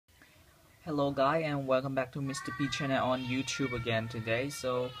Hello guys, and welcome back to Mr. P channel on YouTube again today.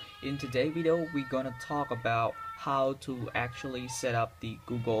 So in today's video we're gonna talk about how to actually set up the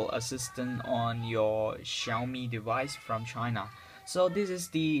Google Assistant on your Xiaomi device from China. So this is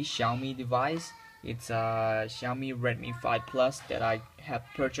the Xiaomi device. It's a Xiaomi Redmi 5 Plus that I have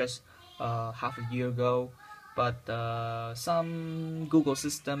purchased half a year ago, but some Google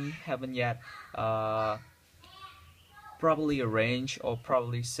system haven't yet probably arranged or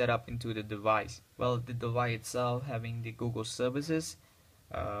probably set up into the device. Well, the device itself having the Google services,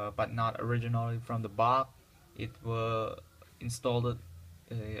 but not originally from the box. It was installed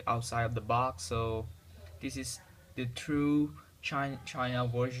outside of the box. So this is the true China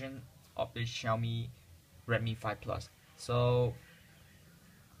version of the Xiaomi Redmi 5 Plus. So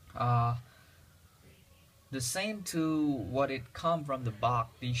uh, the same to what it come from the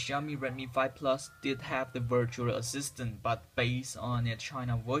box, the Xiaomi Redmi 5 Plus did have the virtual assistant, but based on the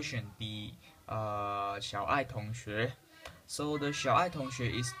China version, the 小爱同学. So the 小爱同学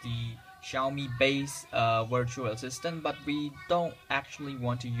is the Xiaomi based virtual assistant, but we don't actually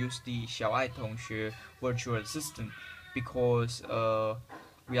want to use the 小爱同学 virtual assistant because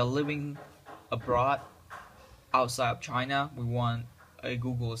we are living abroad outside of China. We want a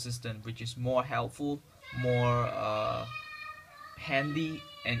Google Assistant which is more helpful, more handy,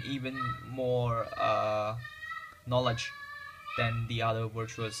 and even more knowledge than the other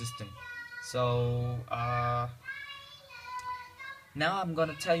virtual assistant. So now I'm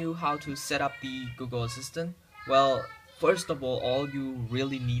gonna tell you how to set up the Google Assistant. Well, first of all you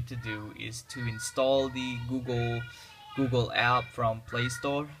really need to do is to install the Google app from Play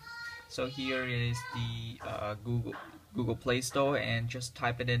Store. So here is the Google Play Store, and just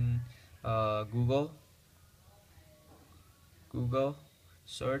type it in Google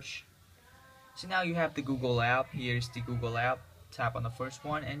search. So now you have the Google app. Here's the Google app. Tap on the first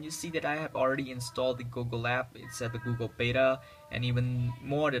one and you see that I have already installed the Google app. It's at the Google beta, and even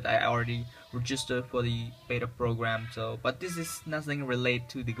more that I already registered for the beta program. So but this is nothing related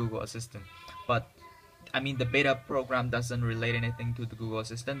to the Google Assistant, but I mean the beta program doesn't relate anything to the Google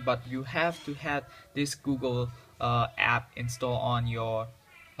Assistant, but you have to have this Google app installed on your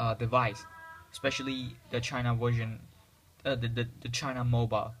device, especially the China version, the China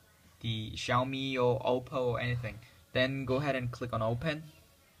mobile, the Xiaomi or Oppo or anything. Then go ahead and click on open.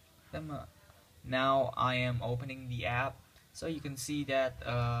 Then now I am opening the app. So you can see that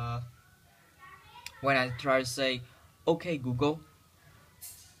when I try to say okay Google,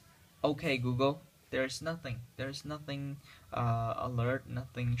 there's nothing alert,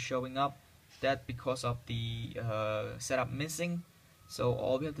 nothing showing up. That because of the setup missing. So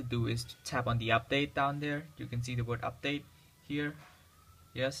all we have to do is to tap on the update down there. You can see the word update here.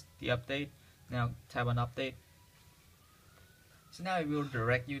 Yes, the update. Now tap on update. So now it will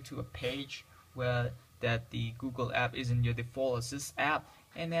direct you to a page where that the Google app is in your default Assist app.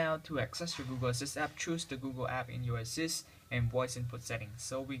 And now to access your Google Assist app, choose the Google app in your Assist and voice input settings.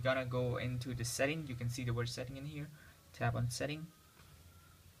 So we're gonna go into the setting. You can see the word setting in here. Tap on setting.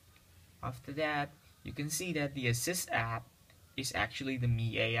 After that, you can see that the Assist app is actually the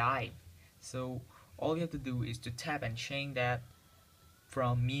MIUI. So all you have to do is to tap and change that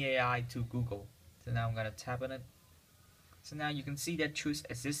from MIUI to Google. So now I'm gonna tap on it. So now you can see that choose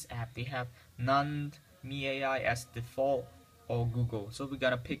Assist app. They have none MIUI as default or Google. So we're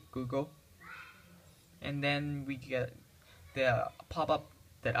gonna pick Google, and then we get the pop-up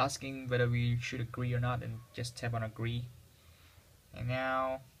that asking whether we should agree or not, and just tap on agree. And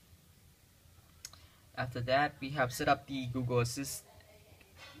now after that we have set up the Google Assist.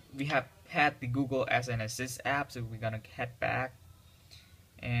 We have had the Google as an Assist app, so we're gonna head back,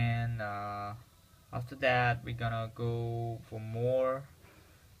 and after that we're gonna go for more,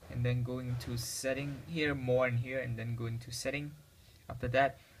 and then go into setting here, more in here, and then go into setting. After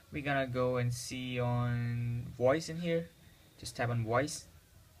that we're gonna go and see on voice in here. Just tap on voice,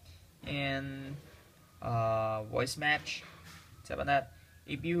 and voice match, tap on that.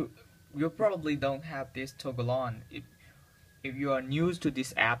 If you probably don't have this toggle on, if you are new to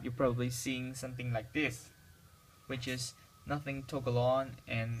this app, you're probably seeing something like this, which is nothing toggle on,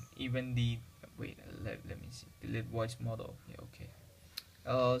 and even the let me see, delete voice model. Yeah, okay.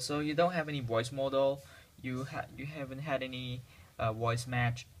 So you don't have any voice model, you haven't had any voice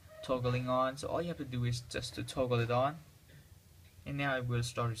match toggling on. So all you have to do is just to toggle it on, and now it will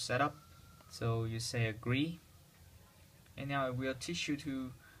start to set up. So you say agree, and now it will teach you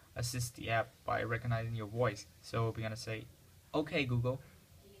to assist the app by recognizing your voice. So we're gonna say okay Google,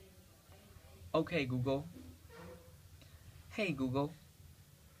 okay Google, hey Google,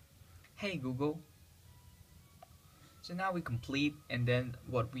 hey Google. So So now we complete, and then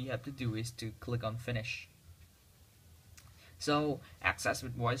what we have to do is to click on finish. So access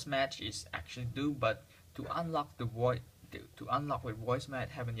with voice match is actually do, but to unlock the voice with voice match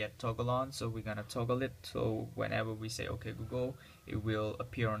haven't yet toggle on, so we're gonna toggle it. So whenever we say okay Google, it will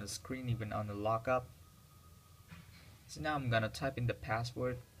appear on the screen even on the lockup. So now I'm gonna type in the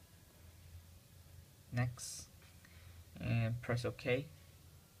password, next, and press OK.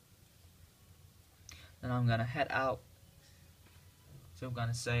 Then I'm gonna head out. So I'm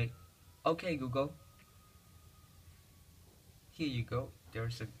gonna say okay Google. Here you go,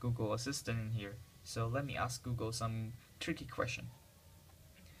 there's a Google Assistant in here. So let me ask Google some tricky question.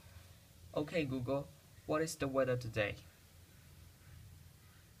 Okay Google, what is the weather today?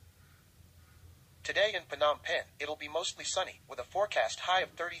 Today in Phnom Penh, it'll be mostly sunny, with a forecast high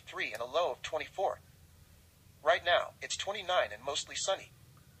of 33 and a low of 24. Right now, it's 29 and mostly sunny.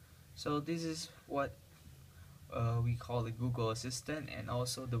 So this is what we call the Google Assistant, and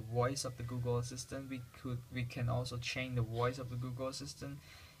also the voice of the Google Assistant. We can also change the voice of the Google Assistant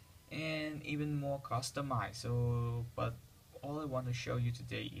and even more customized. So, but all I want to show you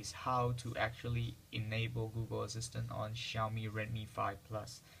today is how to actually enable Google Assistant on Xiaomi Redmi 5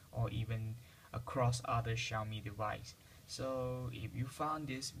 Plus or even across other Xiaomi device. So if you found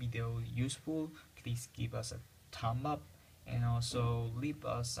this video useful, please give us a thumb up and also leave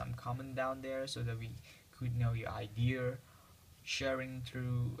us some comment down there so that we could know your idea sharing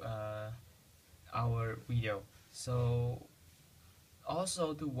through our video. So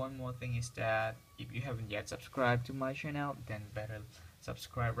also do one more thing is that if you haven't yet subscribed to my channel, then better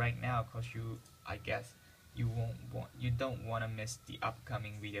subscribe right now, because I guess you don't want to miss the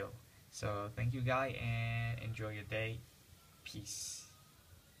upcoming video. So thank you guys and enjoy your day. Peace.